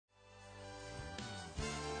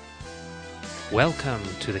Welcome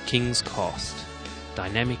to the King's Cast,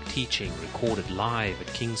 dynamic teaching recorded live at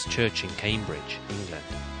King's Church in Cambridge, England.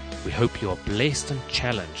 We hope you are blessed and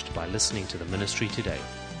challenged by listening to the ministry today.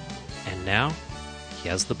 And now,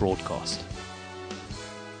 here's the broadcast.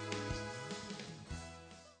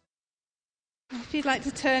 If you'd like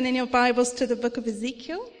to turn in your Bibles to the book of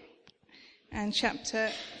Ezekiel and chapter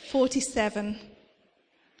 47,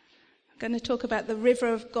 I'm going to talk about the river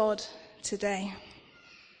of God today.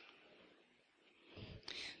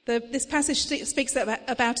 This passage speaks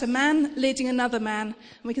about a man leading another man.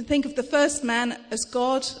 And we can think of the first man as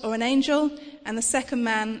God or an angel, and the second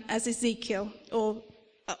man as Ezekiel or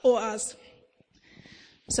us.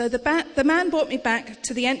 So the man brought me back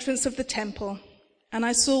to the entrance of the temple, and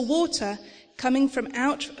I saw water coming from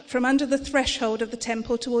under the threshold of the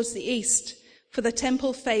temple towards the east, for the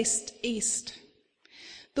temple faced east.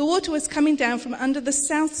 The water was coming down from under the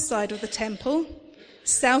south side of the temple,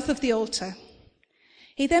 south of the altar.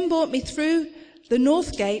 He then brought me through the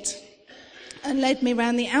north gate and led me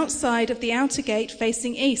round the outside of the outer gate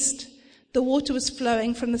facing east. The water was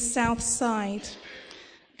flowing from the south side.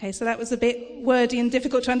 Okay, so that was a bit wordy and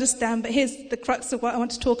difficult to understand, but here's the crux of what I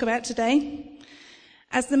want to talk about today.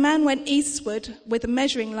 As the man went eastward with a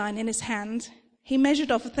measuring line in his hand, he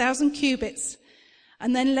measured off 1,000 cubits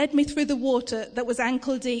and then led me through the water that was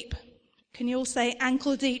ankle deep. Can you all say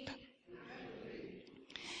ankle deep?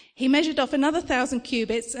 He measured off another 1,000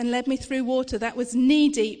 cubits and led me through water that was knee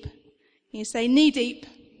deep. You say knee deep.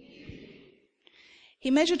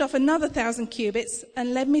 He measured off another 1,000 cubits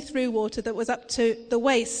and led me through water that was up to the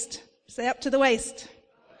waist. Say up to the waist.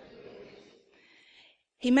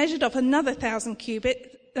 He measured off another 1,000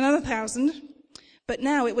 cubits, but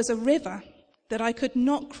now it was a river that I could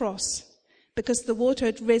not cross because the water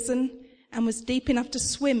had risen and was deep enough to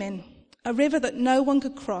swim in, a river that no one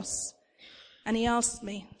could cross. And he asked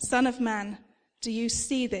me, "Son of man, do you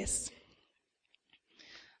see this?"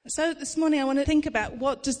 So this morning I want to think about,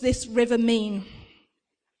 what does this river mean?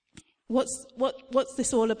 What's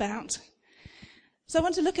this all about? So I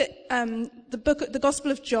want to look at the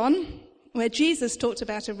Gospel of John, where Jesus talked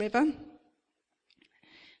about a river.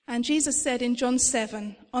 And Jesus said in John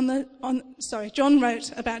 7, John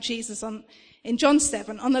wrote about Jesus in John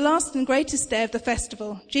 7, on the last and greatest day of the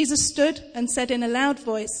festival, Jesus stood and said in a loud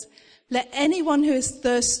voice, "Let anyone who is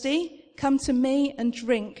thirsty come to me and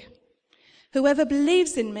drink. Whoever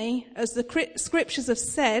believes in me, as the scriptures have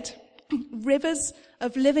said, rivers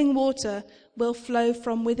of living water will flow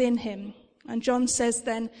from within him." And John says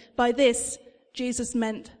then, by this, Jesus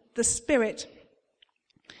meant the Spirit.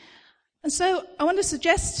 And so I want to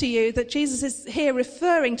suggest to you that Jesus is here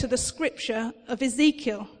referring to the scripture of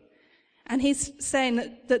Ezekiel. And he's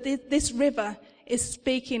saying that this river is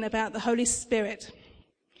speaking about the Holy Spirit.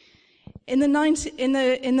 In the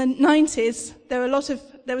 90s,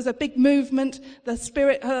 there was a big movement.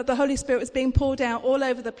 The Holy Spirit was being poured out all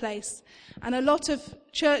over the place, and a lot of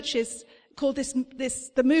churches called this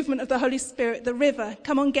the movement of the Holy Spirit the river.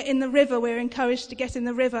 Come on, get in the river. We're encouraged to get in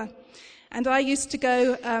the river. And I used to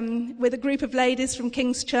go with a group of ladies from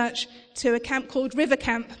King's Church to a camp called River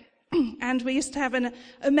Camp, and we used to have an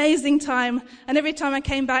amazing time. And every time I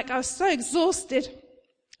came back, I was so exhausted.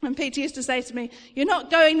 And Peter used to say to me, "You're not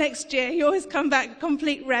going next year. You always come back a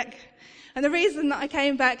complete wreck." And the reason that I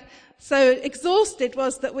came back so exhausted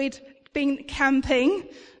was that we'd been camping,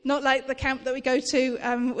 not like the camp that we go to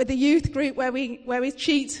with the youth group where we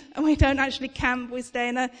cheat and we don't actually camp. We stay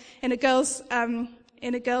in a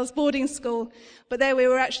girls' boarding school. But there we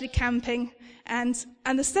were actually camping. And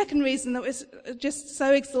the second reason that was just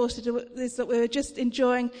so exhausted is that we were just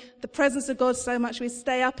enjoying the presence of God so much. We'd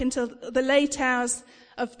stay up until the late hours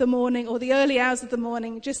of the morning or the early hours of the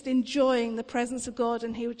morning, just enjoying the presence of God.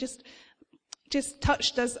 And he would just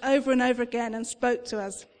touched us over and over again and spoke to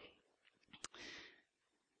us.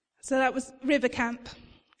 So that was River Camp.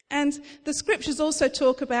 And the scriptures also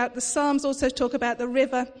the Psalms also talk about the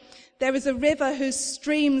river. There is a river whose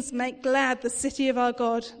streams make glad the city of our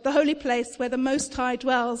God, the holy place where the Most High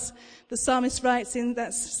dwells. The psalmist writes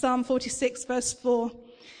that's Psalm 46 verse 4.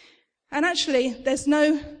 And actually,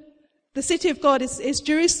 the city of God is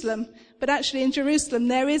Jerusalem, but actually in Jerusalem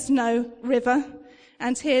there is no river.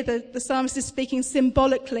 And here the psalmist is speaking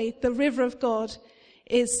symbolically. The river of God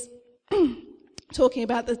is talking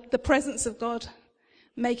about the presence of God,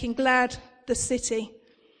 making glad the city.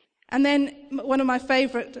 And then one of my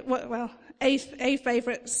favourite, a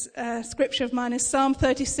favourite scripture of mine is Psalm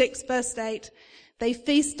 36 verse 8. "They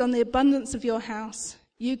feast on the abundance of your house.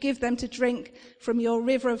 You give them to drink from your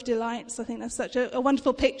river of delights. I think that's such a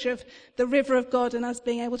wonderful picture of the river of God and us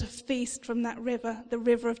being able to feast from that river, the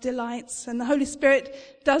river of delights. And the Holy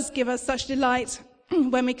Spirit does give us such delight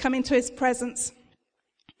when we come into his presence.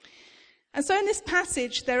 And so in this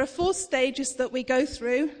passage, there are 4 stages that we go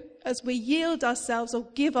through as we yield ourselves or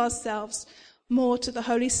give ourselves more to the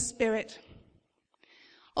Holy Spirit.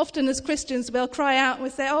 Often as Christians, we'll cry out and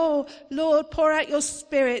we'll say, "Oh, Lord, pour out your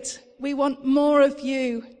Spirit. We want more of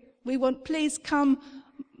you. We want, please come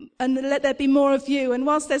and let there be more of you." And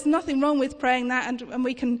whilst there's nothing wrong with praying that, and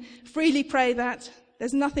we can freely pray that,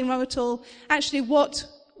 there's nothing wrong at all. Actually, what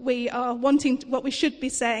we are wanting, what we should be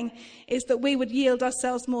saying is that we would yield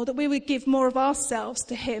ourselves more, that we would give more of ourselves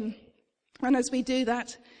to him. And as we do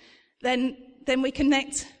that, then we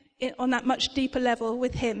connect on that much deeper level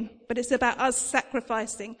with him. But it's about us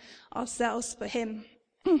sacrificing ourselves for him.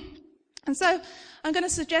 And so I'm going to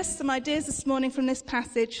suggest some ideas this morning from this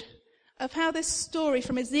passage of how this story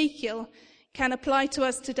from Ezekiel can apply to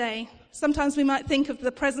us today. Sometimes we might think of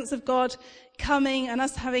the presence of God coming and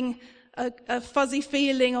us having a fuzzy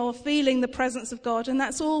feeling or feeling the presence of God, and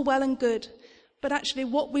that's all well and good. But actually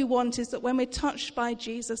what we want is that when we're touched by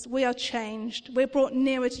Jesus, we are changed. We're brought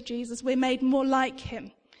nearer to Jesus. We're made more like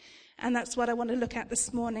him. And that's what I want to look at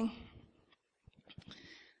this morning.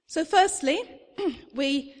 So firstly,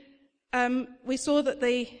 we saw that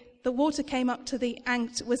the water came up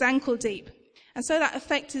to was ankle deep. And so that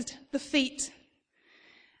affected the feet.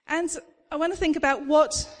 And I want to think about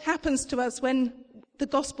what happens to us when the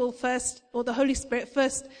gospel first, or the Holy Spirit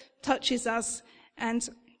first touches us and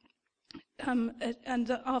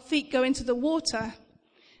our feet go into the water.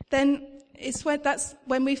 Then that's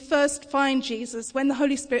when we first find Jesus, when the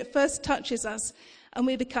Holy Spirit first touches us and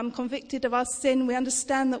we become convicted of our sin. We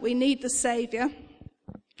understand that we need the Saviour.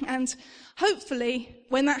 And hopefully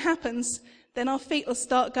when that happens, then our feet will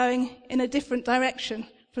start going in a different direction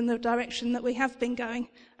from the direction that we have been going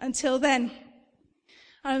until then.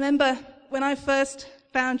 I remember when I first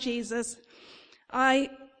found Jesus, I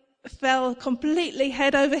fell completely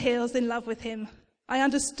head over heels in love with him. I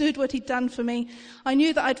understood what he'd done for me. I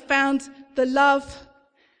knew that I'd found the love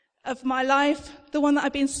of my life, the one that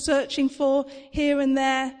I'd been searching for here and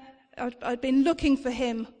there. I'd been looking for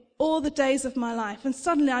him all the days of my life, and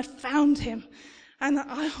suddenly I'd found him. And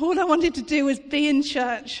all I wanted to do was be in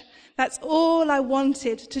church. That's all I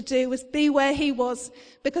wanted to do, was be where he was,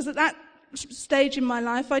 because at that stage in my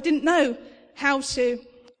life, I didn't know how to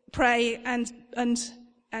pray, and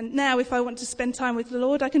now if I want to spend time with the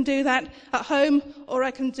Lord, I can do that at home or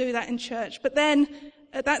I can do that in church. But then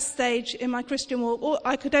at that stage in my Christian walk,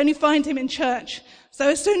 I could only find him in church. So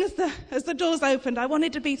as soon as the doors opened, I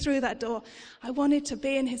wanted to be through that door. I wanted to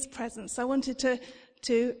be in his presence. I wanted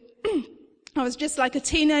to I was just like a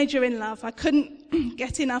teenager in love. I couldn't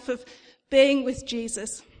get enough of being with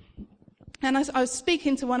Jesus. And I was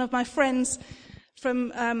speaking to one of my friends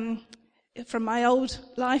from my old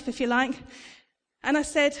life, if you like. And I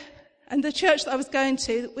said, and the church that I was going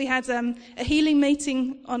to, we had a healing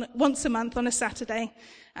meeting once a month on a Saturday.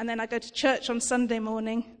 And then I go to church on Sunday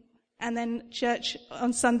morning. And then church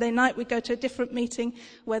on Sunday night, we go to a different meeting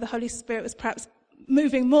where the Holy Spirit was perhaps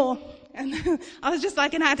moving more. And I was just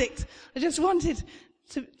like an addict. I just wanted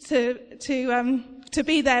to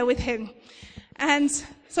be there with him. And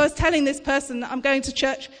so I was telling this person that I'm going to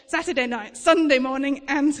church Saturday night, Sunday morning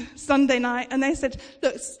and Sunday night. And they said,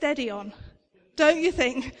 "Look, steady on. Don't you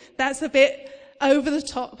think that's a bit over the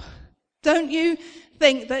top? Don't you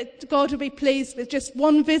think that God would be pleased with just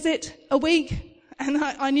one visit a week?" And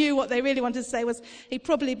I knew what they really wanted to say was, he'd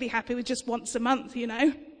probably be happy with just once a month, you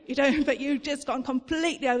know. But you've just gone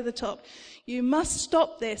completely over the top. You must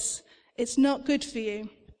stop this. It's not good for you.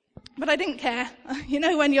 But I didn't care. You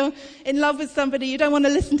know, when you're in love with somebody, you don't want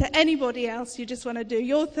to listen to anybody else. You just want to do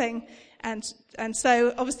your thing. And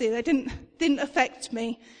so obviously they didn't affect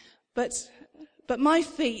me. But my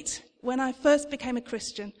feet, when I first became a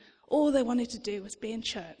Christian, all they wanted to do was be in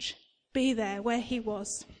church, be there where he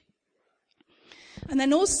was. And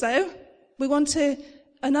then also,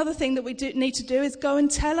 another thing that we need to do is go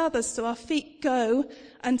and tell others. So our feet go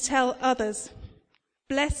and tell others.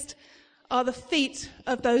 Blessed are the feet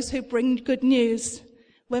of those who bring good news.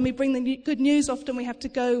 When we bring the good news, often we have to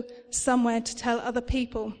go somewhere to tell other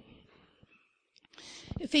people.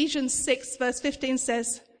 Ephesians 6 verse 15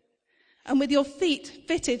 says, "And with your feet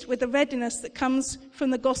fitted with the readiness that comes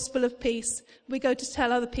from the gospel of peace," we go to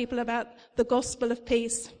tell other people about the gospel of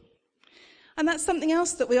peace. And that's something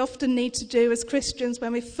else that we often need to do as Christians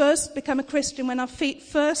when we first become a Christian, when our feet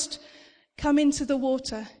first come into the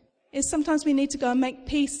water, is sometimes we need to go and make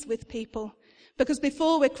peace with people. Because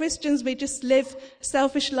before we're Christians, we just live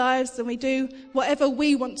selfish lives and we do whatever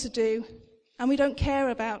we want to do. And we don't care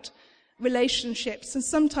about relationships. And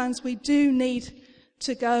sometimes we do need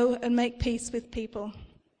to go and make peace with people.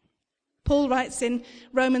 Paul writes in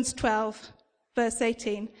Romans 12, verse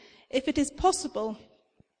 18, "If it is possible,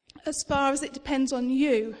 as far as it depends on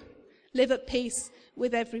you, live at peace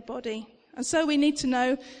with everybody." And so we need to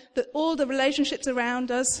know that all the relationships around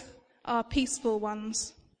us are peaceful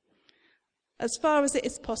ones. As far as it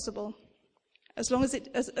is possible, as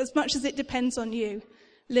much as it depends on you,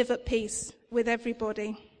 live at peace with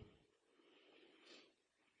everybody.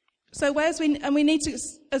 So whereas we need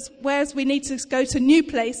to go to new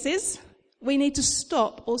places, we need to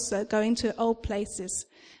stop also going to old places,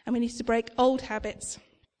 and we need to break old habits.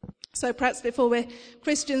 So perhaps before we're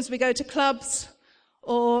Christians, we go to clubs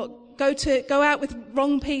or go out with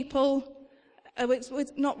wrong people,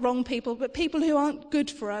 with not wrong people, but people who aren't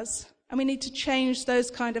good for us. And we need to change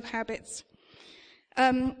those kind of habits.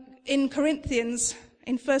 In 1 Corinthians,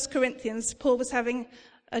 Paul was having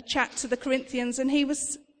a chat to the Corinthians, and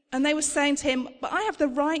they were saying to him, "But I have the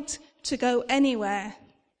right to go anywhere.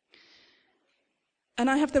 And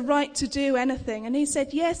I have the right to do anything." And he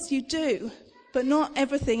said, "Yes, you do, but not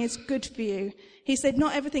everything is good for you." He said,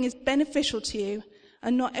 "Not everything is beneficial to you,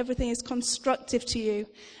 and not everything is constructive to you."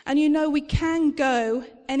 And we can go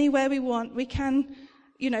anywhere we want. We can,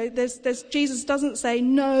 Jesus doesn't say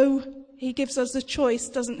no. He gives us a choice,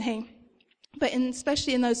 doesn't he? But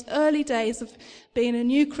especially in those early days of being a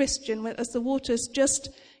new Christian, as the waters just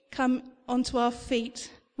come onto our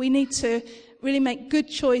feet, we need to really make good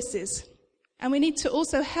choices. And we need to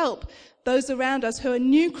also help those around us who are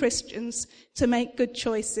new Christians to make good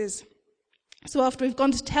choices. So after we've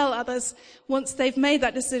gone to tell others, once they've made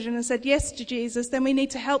that decision and said yes to Jesus, then we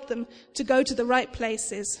need to help them to go to the right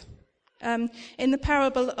places. In the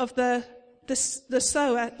parable of the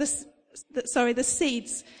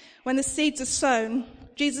seeds, when the seeds are sown,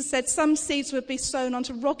 Jesus said some seeds would be sown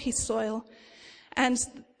onto rocky soil, and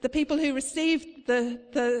the people who received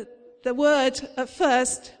the word at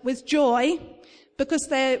first with joy, because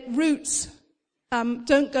their roots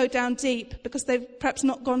don't go down deep, because they've perhaps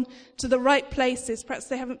not gone to the right places, perhaps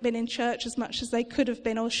they haven't been in church as much as they could have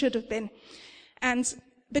been or should have been, and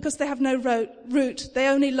because they have no root, they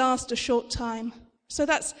only last a short time. So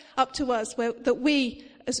that's up to us, that we,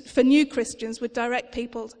 for new Christians, would direct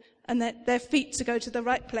people and their feet to go to the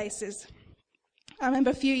right places. I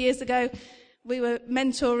remember a few years ago, we were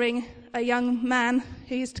mentoring a young man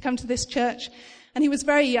who used to come to this church, and he was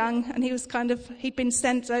very young, and he'd been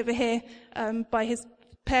sent over here by his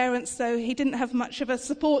parents, so he didn't have much of a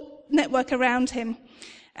support network around him.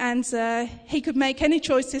 And he could make any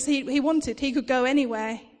choices he wanted. He could go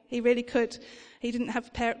anywhere. He really could. He didn't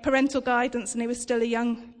have parental guidance, and he was still a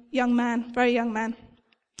young man, very young man.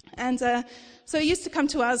 And so he used to come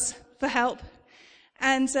to us for help.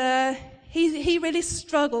 And he really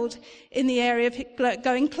struggled in the area of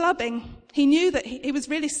going clubbing. He knew that he was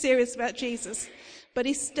really serious about Jesus, but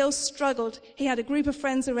he still struggled. He had a group of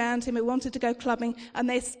friends around him who wanted to go clubbing, and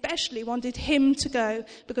they especially wanted him to go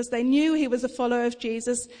because they knew he was a follower of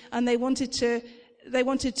Jesus, and they wanted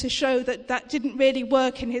to show that didn't really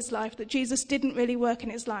work in his life, that Jesus didn't really work in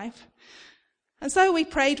his life. And so we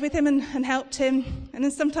prayed with him and helped him, and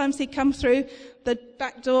then sometimes he'd come through the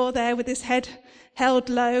back door there with his head held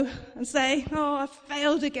low and say, "Oh, I've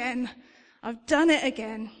failed again. I've done it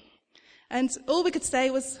again." And all we could say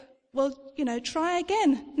was, "Well, try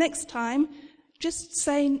again. Next time, just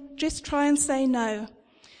try and say no."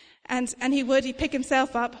 And he'd pick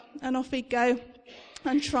himself up and off he'd go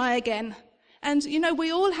and try again. And,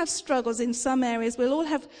 we all have struggles in some areas. We'll all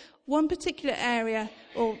have one particular area,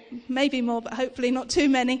 or maybe more, but hopefully not too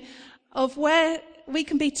many, of where we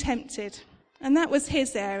can be tempted. And that was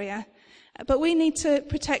his area. But we need to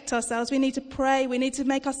protect ourselves. We need to pray. We need to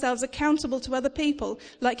make ourselves accountable to other people,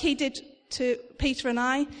 like he did to Peter and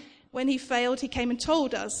I. When he failed, he came and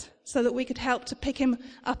told us so that we could help to pick him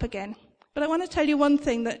up again. But I want to tell you one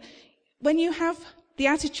thing, that when you have the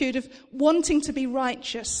attitude of wanting to be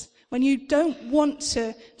righteous, when you don't want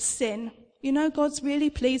to sin, God's really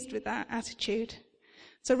pleased with that attitude.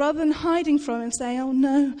 So rather than hiding from him, saying, "Oh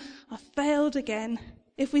no, I failed again,"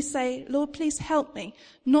 if we say, "Lord, please help me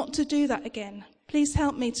not to do that again. Please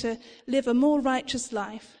help me to live a more righteous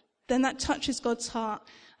life," then that touches God's heart,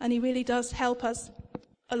 and he really does help us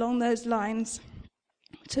along those lines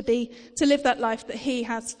to live that life that he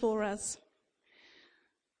has for us.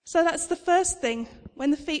 So that's the first thing.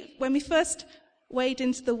 When we first wade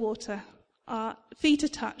into the water, our feet are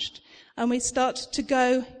touched, and we start to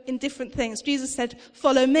go in different things. Jesus said,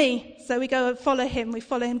 follow me. So we go and follow him. We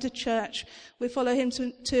follow him to church. We follow him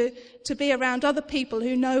to be around other people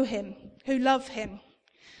who know him, who love him.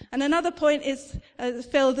 And another point is,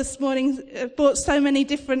 Phil this morning brought so many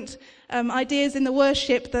different ideas in the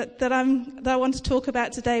worship that I want to talk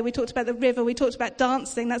about today. We talked about the river. We talked about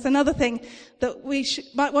dancing. That's another thing that we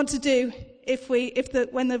might want to do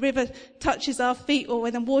when the river touches our feet or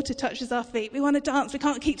when the water touches our feet. We want to dance. We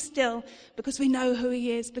can't keep still because we know who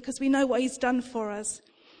he is, because we know what he's done for us.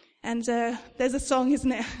 And there's a song,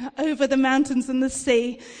 isn't it? Over the mountains and the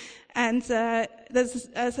sea. And there's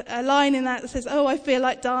a line in that says, oh, I feel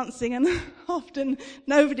like dancing. And often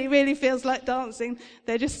nobody really feels like dancing.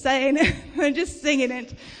 They're just saying it. They're just singing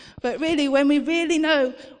it. But really, when we really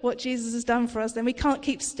know what Jesus has done for us, then we can't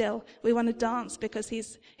keep still. We want to dance because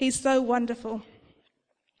he's so wonderful.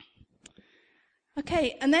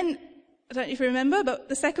 Okay, and then, I don't know if you remember, but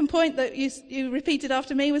the second point that you repeated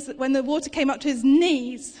after me was that when the water came up to his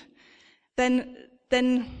knees, then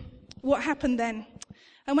what happened then?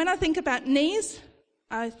 And when I think about knees,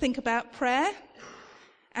 I think about prayer.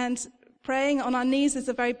 And praying on our knees is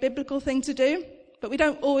a very biblical thing to do. But we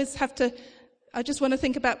don't always have to. I just want to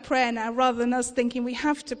think about prayer now, rather than us thinking we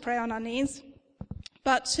have to pray on our knees.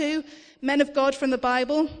 But two men of God from the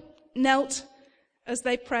Bible knelt as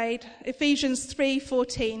they prayed. Ephesians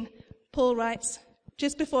 3:14, Paul writes,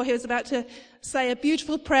 just before he was about to say a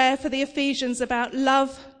beautiful prayer for the Ephesians about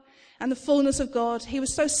love and the fullness of God, he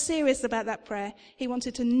was so serious about that prayer, he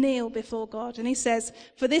wanted to kneel before God. And he says,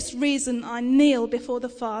 for this reason I kneel before the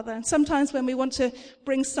Father. And sometimes when we want to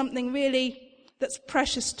bring something really that's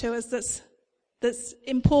precious to us, that's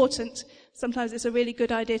important, sometimes it's a really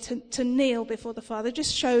good idea to kneel before the Father. It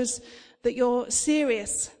just shows that you're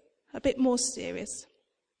serious, a bit more serious.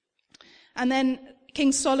 And then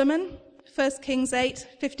King Solomon, 1 Kings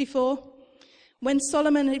 8:54. When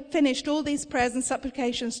Solomon had finished all these prayers and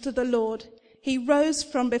supplications to the Lord, he rose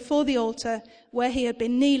from before the altar where he had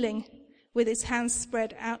been kneeling with his hands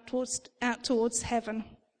spread out towards heaven.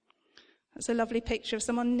 That's a lovely picture of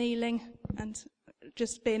someone kneeling and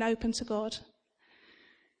just being open to God.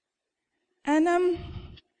 And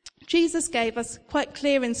Jesus gave us quite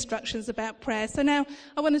clear instructions about prayer. So now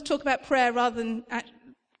I want to talk about prayer rather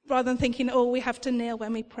than thinking, oh, we have to kneel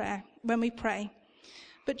when we pray.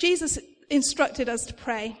 But Jesus instructed us to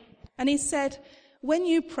pray. And he said, when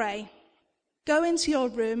you pray, go into your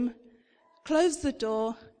room, close the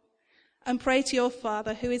door, and pray to your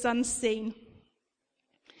Father who is unseen.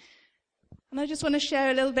 And I just want to share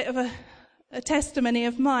a little bit of a testimony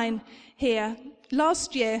of mine here.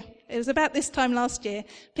 Last year, it was about this time last year,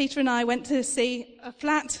 Peter and I went to see a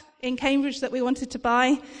flat in Cambridge that we wanted to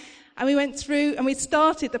buy. And we went through and we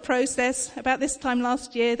started the process about this time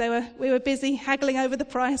last year. We were busy haggling over the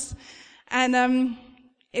price. And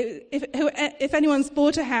if anyone's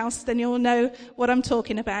bought a house, then you'll know what I'm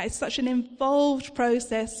talking about. It's such an involved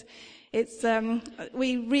process.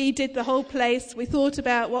 We redid the whole place. We thought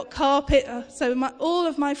about what carpet. All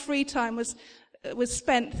of my free time was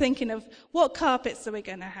spent thinking of what carpets are we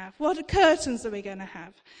going to have? What curtains are we going to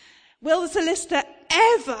have? Will the solicitor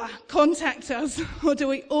ever contact us, or do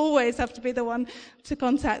we always have to be the one to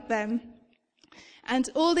contact them? And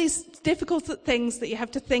all these difficult things that you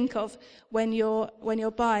have to think of when you're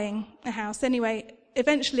buying a house. Anyway,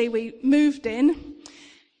 eventually we moved in,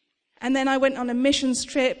 and then I went on a missions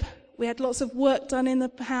trip. We had lots of work done in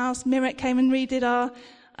the house. Miret came and redid our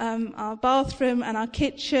bathroom and our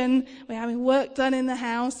kitchen. We're having work done in the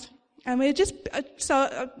house. And we're just,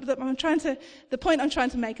 the point I'm trying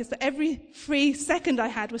to make is that every free second I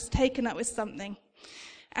had was taken up with something.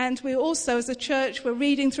 And we also, as a church, were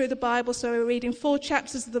reading through the Bible, so we're reading 4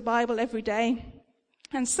 chapters of the Bible every day.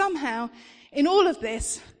 And somehow, in all of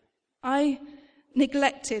this, I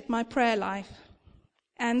neglected my prayer life.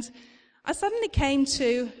 And I suddenly came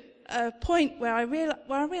to a point where I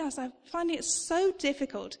realized I'm finding it so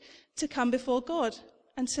difficult to come before God.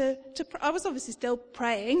 And I was obviously still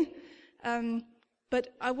praying, but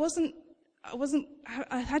I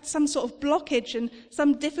had some sort of blockage and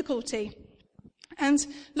some difficulty. And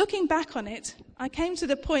looking back on it, I came to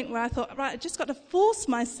the point where I thought, right, I just got to force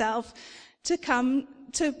myself to come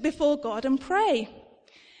before God and pray.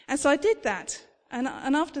 And so I did that. And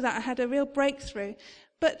after that, I had a real breakthrough.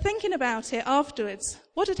 But thinking about it afterwards,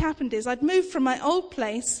 what had happened is I'd moved from my old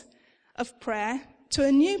place of prayer to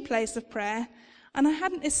a new place of prayer, and I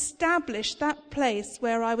hadn't established that place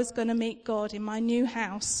where I was going to meet God in my new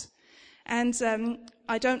house. And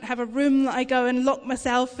I don't have a room that I go and lock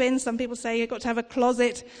myself in. Some people say you've got to have a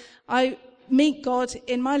closet. I meet God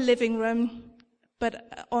in my living room,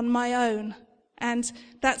 but on my own. And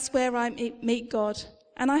that's where I meet God.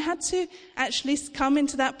 And I had to actually come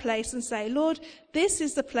into that place and say, Lord, this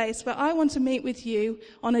is the place where I want to meet with you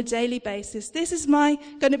on a daily basis. This is going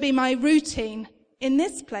to be my routine. In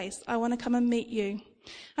this place, I want to come and meet you.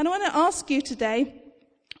 And I want to ask you today,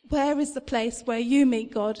 where is the place where you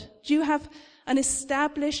meet God? Do you have an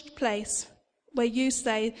established place where you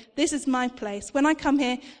say, this is my place? When I come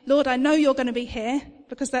here, Lord, I know you're going to be here,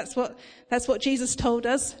 because that's what Jesus told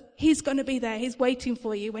us. He's going to be there. He's waiting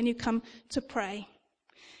for you when you come to pray.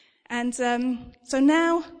 And so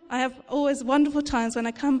now I have always wonderful times when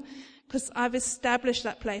I come, because I've established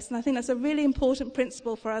that place. And I think that's a really important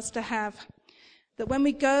principle for us to have, that when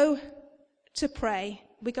we go to pray,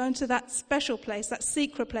 we go into that special place, that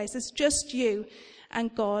secret place. It's just you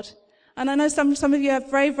and God. And I know some of you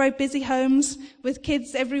have very, very busy homes with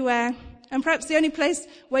kids everywhere. And perhaps the only place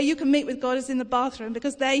where you can meet with God is in the bathroom,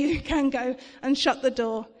 because there you can go and shut the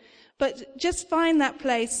door. But just find that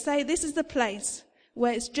place. Say, this is the place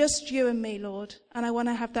where it's just you and me, Lord. And I want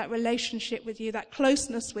to have that relationship with you, that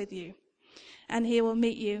closeness with you. And he will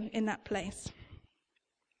meet you in that place.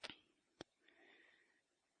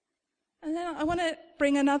 And then I want to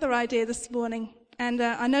bring another idea this morning. And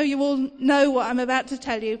I know you all know what I'm about to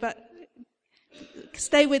tell you, but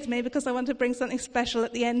stay with me, because I want to bring something special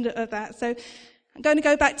at the end of that. So I'm going to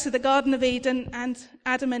go back to the Garden of Eden and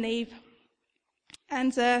Adam and Eve.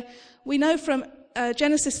 And we know from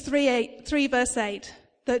Genesis 3 verse 8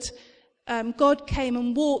 that God came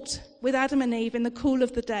and walked with Adam and Eve in the cool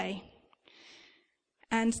of the day.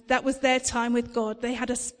 And that was their time with God. They had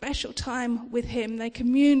a special time with him. They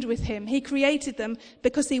communed with him. He created them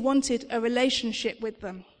because he wanted a relationship with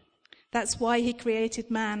them. That's why he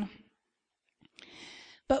created man.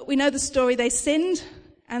 But we know the story. They sinned,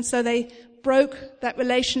 and so they broke that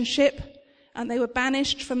relationship, and they were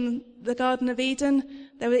banished from the Garden of Eden.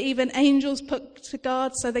 There were even angels put to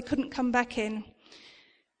guard, so they couldn't come back in.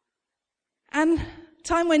 And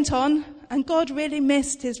time went on, and God really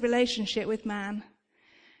missed his relationship with man.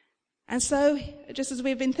 And so, just as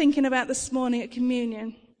we've been thinking about this morning at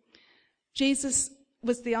communion, Jesus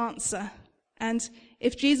was the answer. And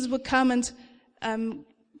if Jesus would come and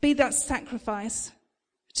be that sacrifice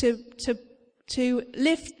to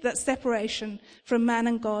lift that separation from man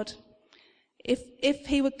and God, if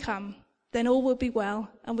he would come, then all would be well,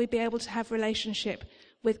 and we'd be able to have relationship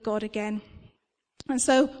with God again. And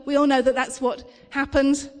so we all know that that's what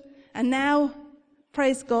happened. And now,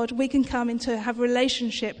 praise God, we can come into have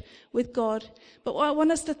relationship with God. But what I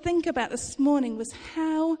want us to think about this morning was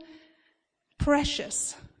how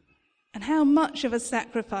precious and how much of a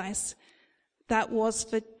sacrifice that was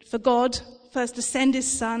for God first to send his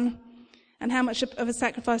son, and how much of a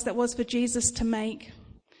sacrifice that was for Jesus to make.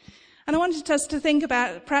 And I wanted us to think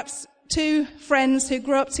about perhaps two friends who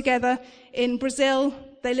grew up together in Brazil.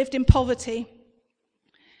 They lived in poverty.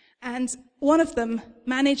 And one of them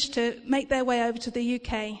managed to make their way over to the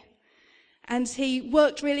UK. And he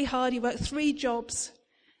worked really hard. He worked 3 jobs.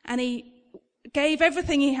 And he gave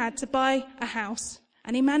everything he had to buy a house.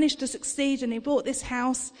 And he managed to succeed, and he bought this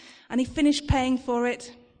house, and he finished paying for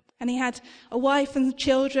it. And he had a wife and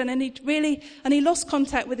children, and he lost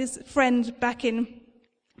contact with his friend back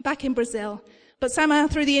in Brazil. But somehow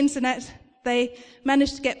through the internet, they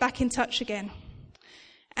managed to get back in touch again.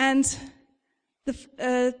 And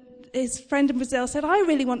his friend in Brazil said, I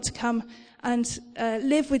really want to come and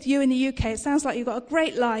live with you in the UK. It sounds like you've got a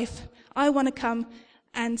great life. I want to come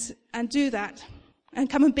and do that and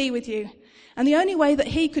come and be with you. And the only way that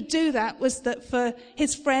he could do that was that for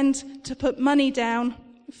his friend to put money down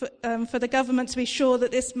for the government to be sure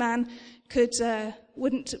that this man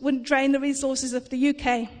wouldn't drain the resources of the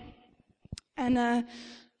UK. And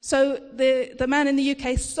so the man in the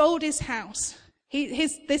UK sold his house.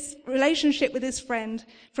 This relationship with his friend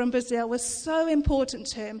from Brazil was so important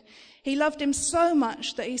to him. He loved him so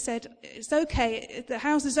much that he said, it's okay, the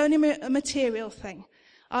house is only a material thing.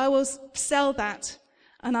 I will sell that,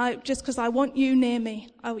 and just because I want you near me.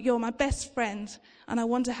 You're my best friend, and I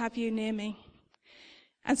want to have you near me.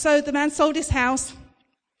 And so the man sold his house,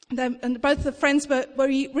 and both the friends were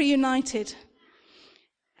reunited.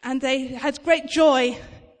 And they had great joy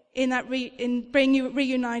in being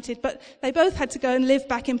reunited, but they both had to go and live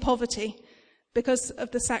back in poverty because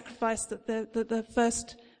of the sacrifice that the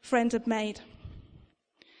first friend had made.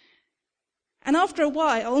 And after a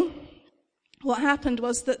while, what happened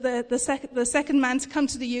was that the second man to come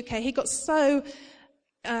to the UK, he got so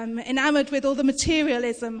enamored with all the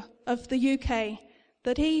materialism of the UK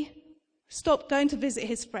that he stopped going to visit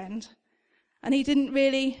his friend, and he didn't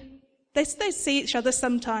really. They see each other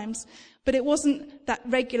sometimes, but it wasn't that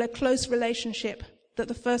regular, close relationship that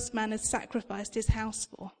the first man has sacrificed his house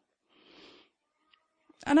for.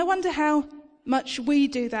 And I wonder how much we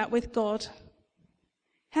do that with God.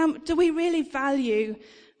 How do we really value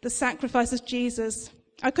the sacrifice of Jesus?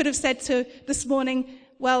 I could have said this morning,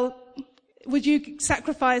 well, would you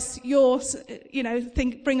sacrifice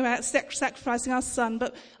bring about sacrificing our son,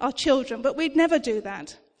 but our children, but we'd never do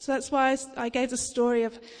that. So that's why I gave the story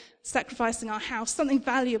of sacrificing our house, something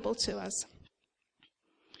valuable to us.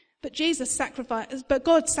 But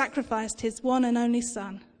God sacrificed his one and only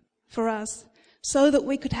son for us, so that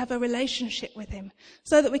we could have a relationship with him,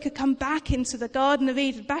 so that we could come back into the Garden of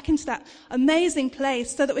Eden, back into that amazing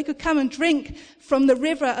place, so that we could come and drink from the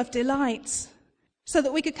river of delights, so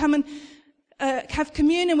that we could come and have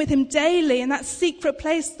communion with him daily in that secret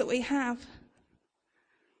place that we have.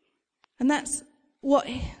 And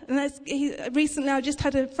recently I just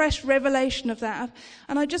had a fresh revelation of that,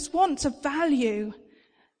 and I just want to value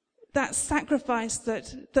that sacrifice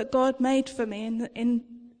that God made for me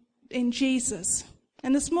in Jesus.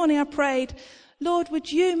 And this morning I prayed, Lord, would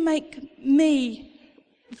you make me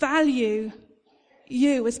value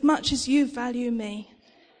you as much as you value me?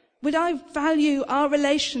 Would I value our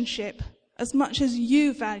relationship as much as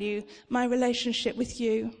you value my relationship with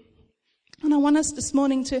you? And I want us this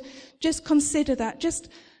morning to just consider that, just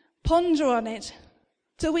ponder on it.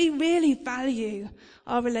 Do we really value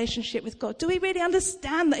our relationship with God? Do we really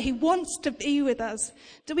understand that he wants to be with us?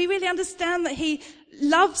 Do we really understand that he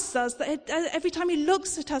loves us, that every time he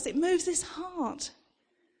looks at us, it moves his heart?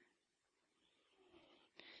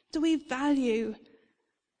 Do we value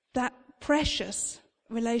that precious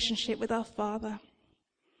relationship with our Father?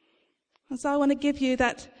 And so I want to give you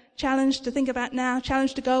that challenge to think about now,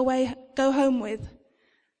 challenge to go home with,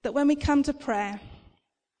 that when we come to prayer,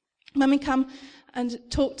 when we come and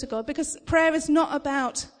talk to God, because prayer is not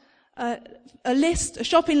about a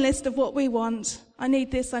shopping list of what we want. I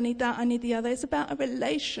need this, I need that, I need the other. It's about a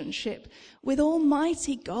relationship with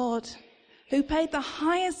Almighty God, who paid the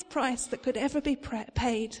highest price that could ever be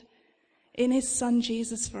paid in his Son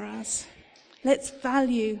Jesus for us. Let's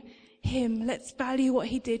value him. Let's value what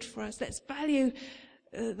he did for us. Let's value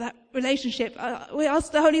that relationship. We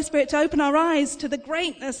ask the Holy Spirit to open our eyes to the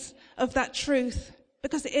greatness of that truth,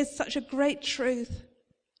 because it is such a great truth.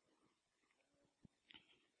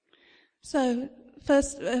 So,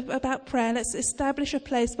 first about prayer, let's establish a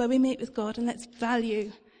place where we meet with God, and let's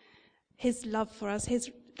value his love for us,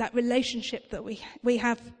 that relationship that we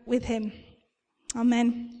have with him.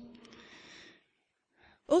 Amen.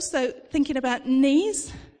 Also, thinking about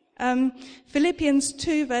knees, Philippians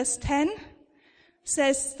 2 verse 10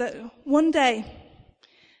 says that one day,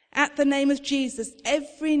 at the name of Jesus,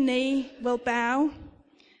 every knee will bow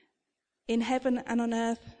in heaven and on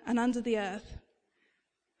earth and under the earth.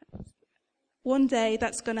 One day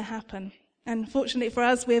that's going to happen. And fortunately for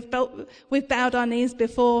us, we've bowed our knees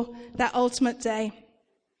before that ultimate day.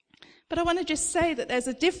 But I want to just say that there's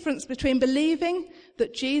a difference between believing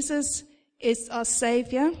that Jesus is our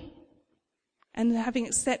Saviour and having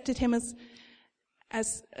accepted him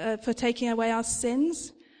as for taking away our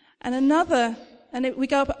sins, and we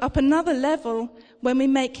go up another level when we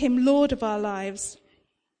make him Lord of our lives.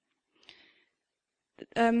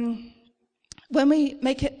 When we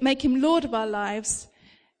make him Lord of our lives,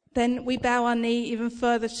 then we bow our knee even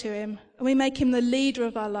further to him, and we make him the leader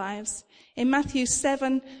of our lives. In Matthew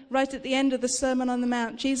 7, right at the end of the Sermon on the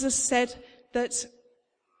Mount, Jesus said that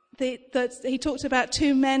he talked about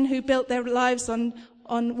two men who built their lives on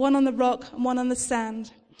one on the rock and one on the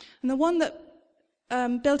sand. And the one that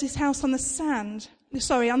built his house on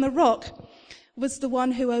the rock, was the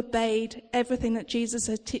one who obeyed everything that Jesus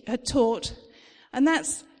had taught. And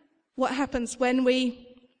that's what happens when we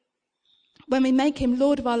make him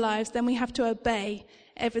Lord of our lives. Then we have to obey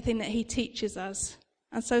everything that he teaches us.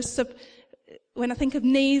 And so when I think of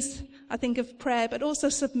knees, I think of prayer, but also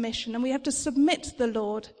submission. And we have to submit to the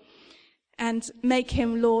Lord and make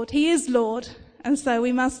him Lord. He is Lord, and so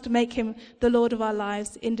we must make him the Lord of our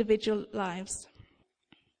lives, individual lives.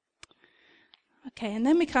 Okay, and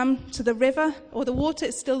then we come to the river, or the water.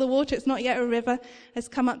 It's still the water, it's not yet a river. It's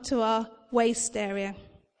come up to our waist area.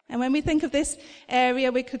 And when we think of this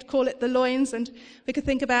area, we could call it the loins, and we could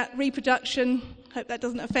think about reproduction. Hope that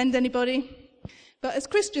doesn't offend anybody. But as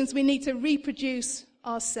Christians, we need to reproduce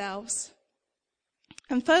ourselves.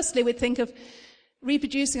 And firstly, we'd think of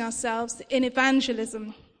reproducing ourselves in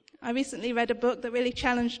evangelism. I recently read a book that really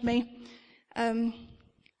challenged me. And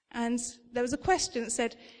there was a question that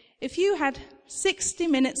said, if you had 60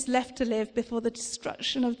 minutes left to live before the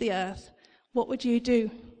destruction of the earth, what would you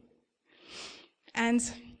do? And,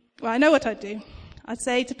 well, I know what I'd do. I'd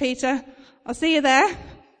say to Peter, I'll see you there,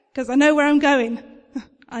 because I know where I'm going.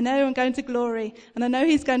 I know I'm going to glory, and I know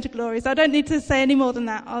he's going to glory, so I don't need to say any more than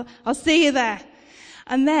that. I'll see you there.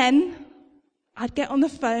 And then I'd get on the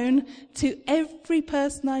phone to every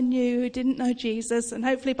person I knew who didn't know Jesus, and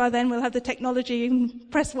hopefully by then we'll have the technology. You can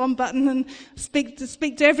press one button and speak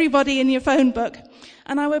to everybody in your phone book.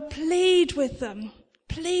 And I would plead with them,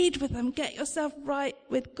 get yourself right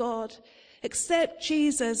with God. Accept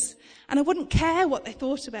Jesus. And I wouldn't care what they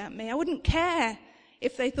thought about me. I wouldn't care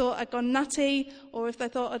if they thought I'd gone nutty or if they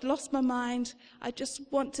thought I'd lost my mind. I just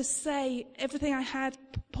want to say everything I had,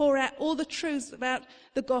 pour out all the truths about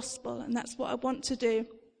the gospel, and that's what I want to do.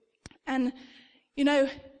 And,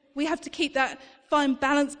 we have to keep that fine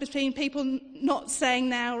balance between people not saying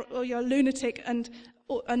now, oh, you're a lunatic, and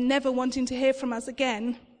never wanting to hear from us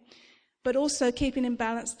again, but also keeping in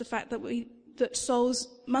balance the fact that souls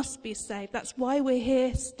must be saved. That's why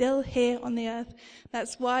we're still here on the earth.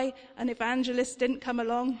 That's why an evangelist didn't come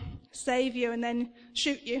along, save you, and then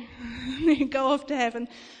shoot you, and you go off to heaven.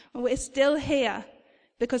 We're still here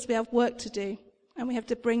because we have work to do, and we have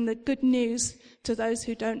to bring the good news to those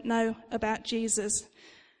who don't know about Jesus.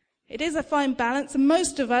 It is a fine balance, and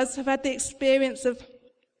most of us have had the experience of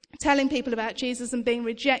telling people about Jesus and being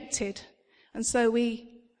rejected, and so we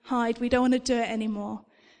hide. We don't want to do it anymore.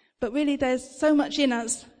 But really, there's so much in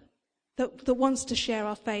us that wants to share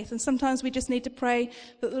our faith. And sometimes we just need to pray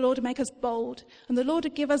that the Lord would make us bold. And the Lord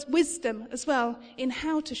would give us wisdom as well in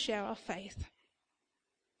how to share our faith.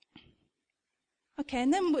 Okay,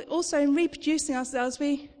 and then also in reproducing ourselves,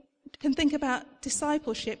 we can think about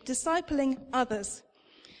discipleship, discipling others.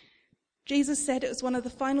 Jesus said it was one of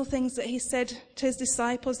the final things that he said to his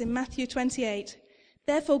disciples in Matthew 28.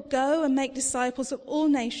 Therefore, go and make disciples of all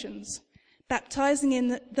nations,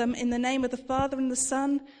 baptizing them in the name of the Father and the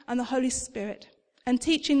Son and the Holy Spirit, and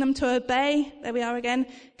teaching them to obey, there we are again,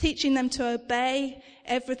 teaching them to obey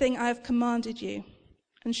everything I have commanded you.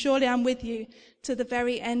 And surely I'm with you to the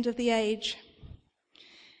very end of the age.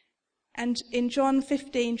 And in John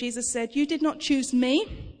 15, Jesus said, you did not choose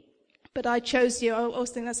me, but I chose you. I always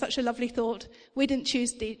think that's such a lovely thought. We didn't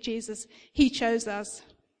choose Jesus. He chose us.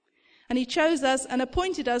 And he chose us and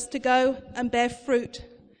appointed us to go and bear fruit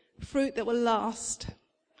that will last.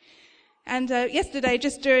 And yesterday,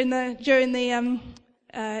 just during the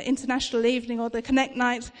international evening or the Connect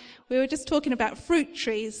night, we were just talking about fruit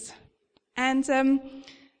trees. And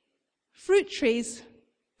fruit trees,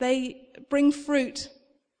 they bring fruit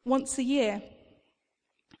once a year.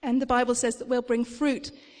 And the Bible says that we'll bring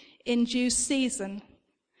fruit in due season.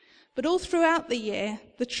 But all throughout the year,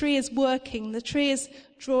 the tree is working. The tree is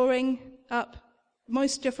drawing up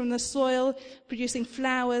moisture from the soil, producing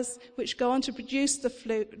flowers, which go on to produce the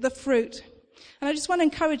fruit. And I just want to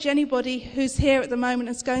encourage anybody who's here at the moment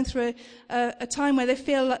and is going through a time where they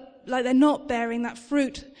feel like they're not bearing that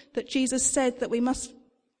fruit that Jesus said that we must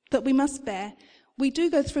bear. We do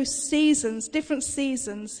go through seasons, different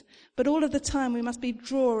seasons, but all of the time we must be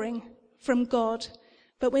drawing from God.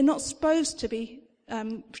 But we're not supposed to be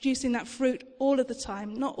producing that fruit all of the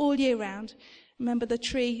time, not all year round. Remember,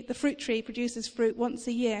 the fruit tree produces fruit once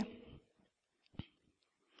a year.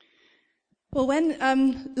 Well,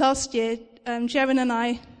 when last year, Jaren and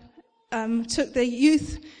I took the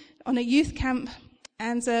youth on a youth camp,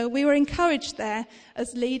 and we were encouraged there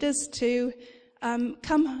as leaders to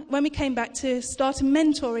come, when we came back, to start a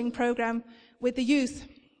mentoring program with the youth.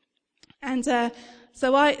 And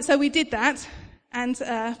so we did that. And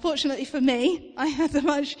fortunately for me, I had a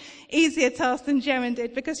much easier task than Jaren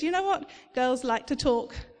did, because you know what? Girls like to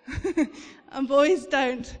talk, and boys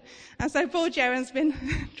don't. And so poor Jaren's been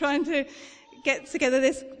trying to get together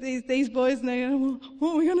these boys, and they go, well,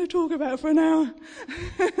 what are we going to talk about for an hour?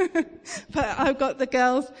 But I've got the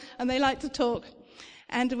girls, and they like to talk.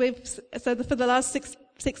 And for the last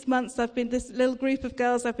six months, I've been this little group of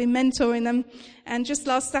girls. I've been mentoring them, and just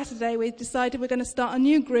last Saturday we decided we're going to start a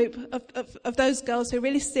new group of those girls who are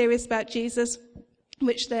really serious about Jesus,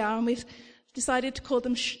 which they are, and we've decided to call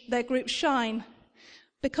them their group Shine,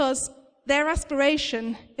 because their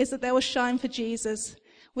aspiration is that they will shine for Jesus.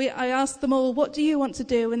 I asked them all, what do you want to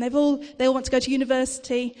do? And they all want to go to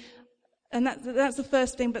university. And that's the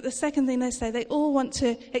first thing. But the second thing they say, they all want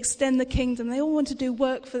to extend the kingdom. They all want to do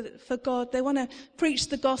work for God. They want to preach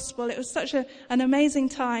the gospel. It was such an amazing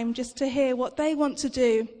time just to hear what they want to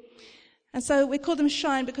do. And so we call them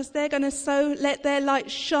Shine, because they're going to so let their light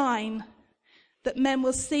shine that men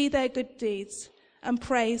will see their good deeds and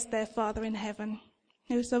praise their Father in heaven.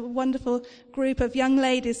 It was a wonderful group of young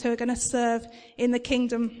ladies who are going to serve in the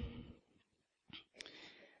kingdom.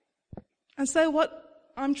 And so what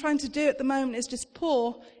I'm trying to do at the moment is just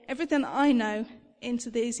pour everything I know into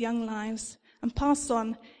these young lives and pass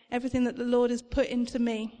on everything that the Lord has put into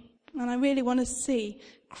me. And I really want to see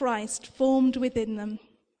Christ formed within them.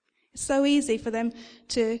 It's so easy for them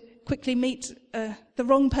to quickly meet the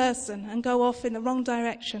wrong person and go off in the wrong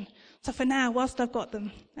direction. So for now, whilst I've got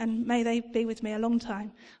them, and may they be with me a long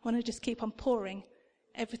time, I want to just keep on pouring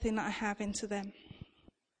everything that I have into them.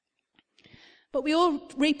 But we all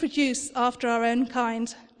reproduce after our own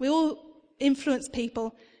kind. We all influence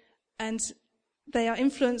people, and they are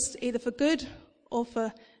influenced either for good or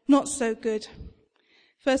for not so good.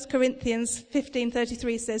 1 Corinthians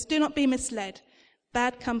 15:33 says, "Do not be misled.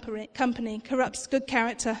 Bad company corrupts good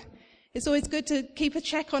character." It's always good to keep a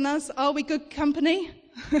check on us. Are we good company?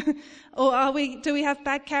 Or do we have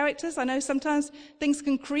bad characters? I know sometimes things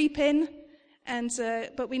can creep in,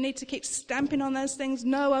 but we need to keep stamping on those things.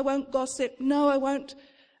 No, I won't gossip. No, I won't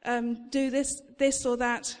do this or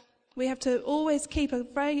that. We have to always keep a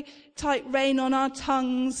very tight rein on our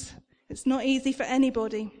tongues. It's not easy for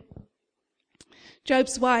anybody.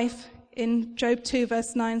 Job's wife in Job 2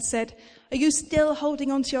 verse 9 said, "Are you still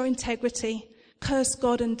holding on to your integrity? Curse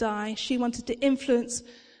God and die." She wanted to influence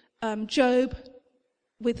Job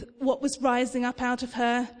with what was rising up out of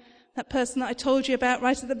her. That person that I told you about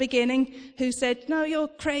right at the beginning who said, "No, you're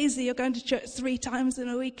crazy. You're going to church 3 times in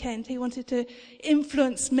a weekend." He wanted to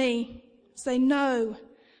influence me, say no,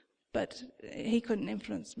 but he couldn't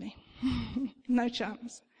influence me. No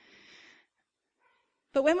chance.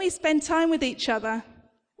 But when we spend time with each other,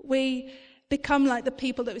 we become like the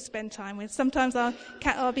people that we spend time with. Sometimes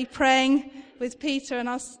I'll be praying with Peter and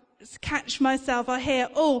I'll catch myself. I hear,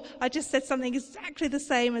 I just said something exactly the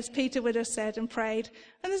same as Peter would have said and prayed.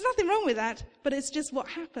 And there's nothing wrong with that, but it's just what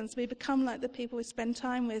happens. We become like the people we spend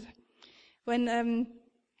time with. When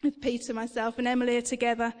with Peter, myself and Emily are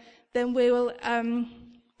together, then we will...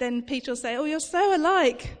 Then Peter will say, "Oh, you're so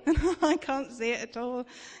alike." And I can't see it at all.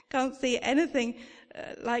 Can't see anything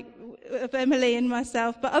like of Emily and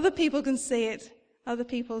myself. But other people can see it. Other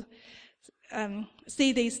people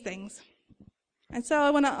see these things. And so I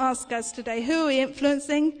want to ask us today, who are we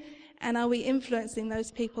influencing? And are we influencing those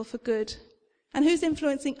people for good? And who's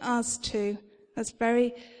influencing us too? That's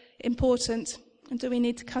very important. And do we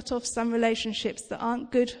need to cut off some relationships that aren't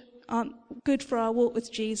good for our walk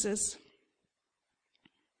with Jesus?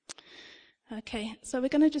 Okay, so we're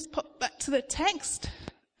going to just pop back to the text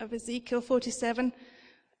of Ezekiel 47,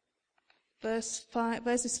 verses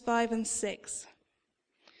 5 and 6.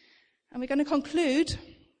 And we're going to conclude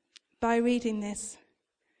by reading this.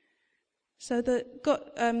 So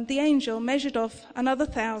the angel measured off another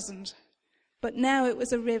 1,000, but now it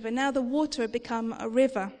was a river. Now the water had become a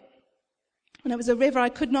river. And it was a river I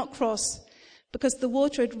could not cross, because the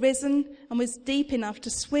water had risen and was deep enough to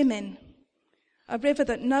swim in. A river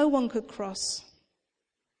that no one could cross.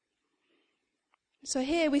 So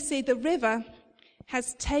here we see the river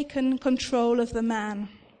has taken control of the man.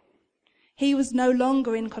 He was no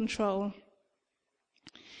longer in control.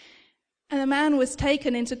 And the man was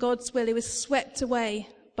taken into God's will. He was swept away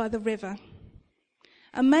by the river.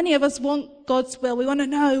 And many of us want God's will. We want to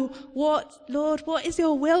know, Lord, what is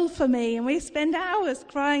your will for me? And we spend hours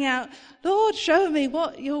crying out, "Lord, show me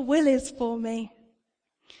what your will is for me."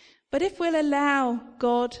 But if we'll allow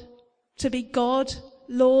God to be God,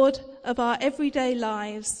 Lord of our everyday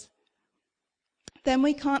lives, then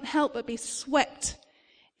we can't help but be swept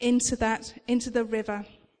into the river,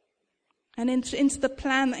 and into the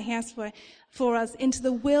plan that he has for us, into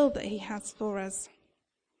the will that he has for us.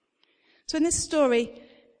 So in this story,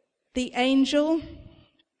 the angel,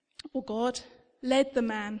 or God, led the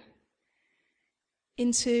man he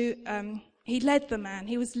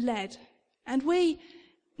was led. And we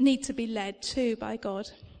need to be led too by God.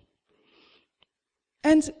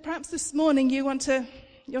 And perhaps this morning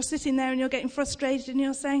you're sitting there and you're getting frustrated and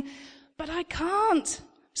you're saying, "But I can't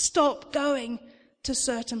stop going to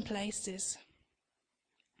certain places.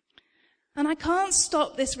 And I can't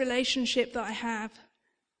stop this relationship that I have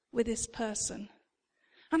with this person.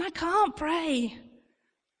 And I can't pray."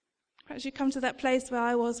 Perhaps you come to that place where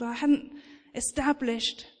I was, where I hadn't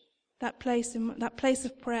established that place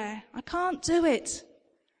of prayer. I can't do it.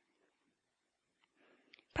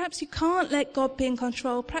 Perhaps you can't let God be in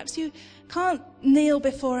control. Perhaps you can't kneel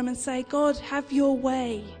before him and say, "God, have your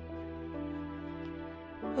way."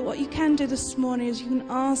 But what you can do this morning is you can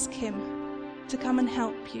ask him to come and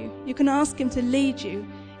help you. You can ask him to lead you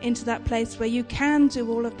into that place where you can do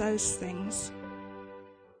all of those things.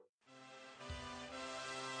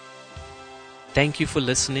 Thank you for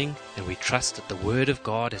listening, and we trust that the Word of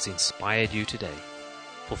God has inspired you today.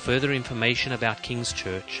 For further information about King's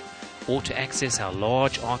Church, or to access our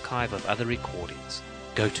large archive of other recordings,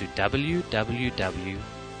 go to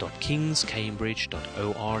www.kingschurch.co.za.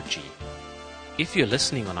 podcast@kingscambridge.org. If you're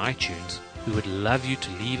listening on iTunes, we would love you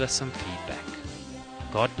to leave us some feedback.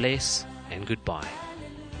 God bless and goodbye.